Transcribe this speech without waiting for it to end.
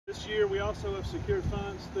This year we also have secured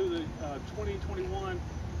funds through the 2021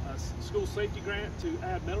 school safety grant to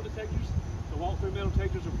add metal detectors. The walk-through metal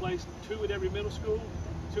detectors are placed 2 at every middle school,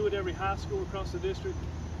 2 at every high school across the district,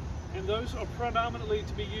 and those are predominantly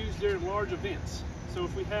to be used during large events. So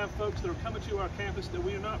if we have folks that are coming to our campus that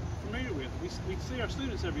we are not familiar with, we see our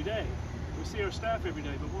students every day, we see our staff every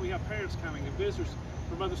day, but when we have parents coming and visitors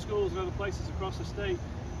from other schools and other places across the state,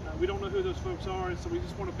 we don't know who those folks are, and so we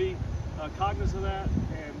just want to be cognizant of that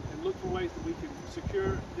and look for ways that we can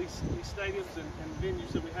secure these stadiums and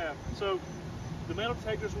venues that we have. So the metal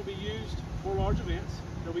detectors will be used for large events.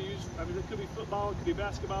 They'll be used, I mean, it could be football, it could be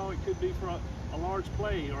basketball, it could be for a large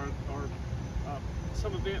play or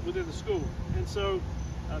some event within the school. And so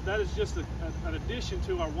that is just an addition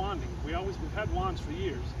to our wanding. We've had wands for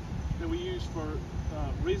years that we use for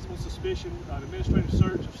reasonable suspicion, administrative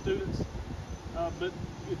search of students. But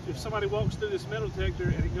if somebody walks through this metal detector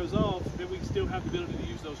and it goes off, then we still have the ability to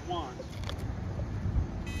use those wands.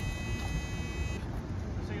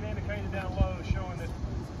 See it indicated down low showing that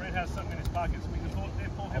Brett has something in his pocket, so we can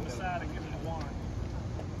pull him aside and give him a wand.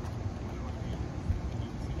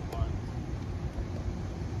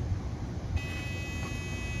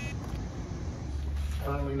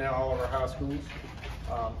 Currently now all of our high schools,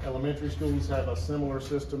 elementary schools have a similar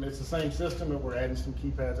system. It's the same system, but we're adding some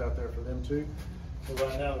keypads out there for them too. So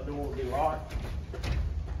right now the door will be locked.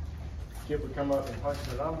 Kid would come up and punch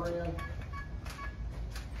the number in.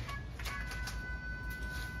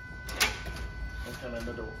 And come in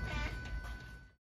the door.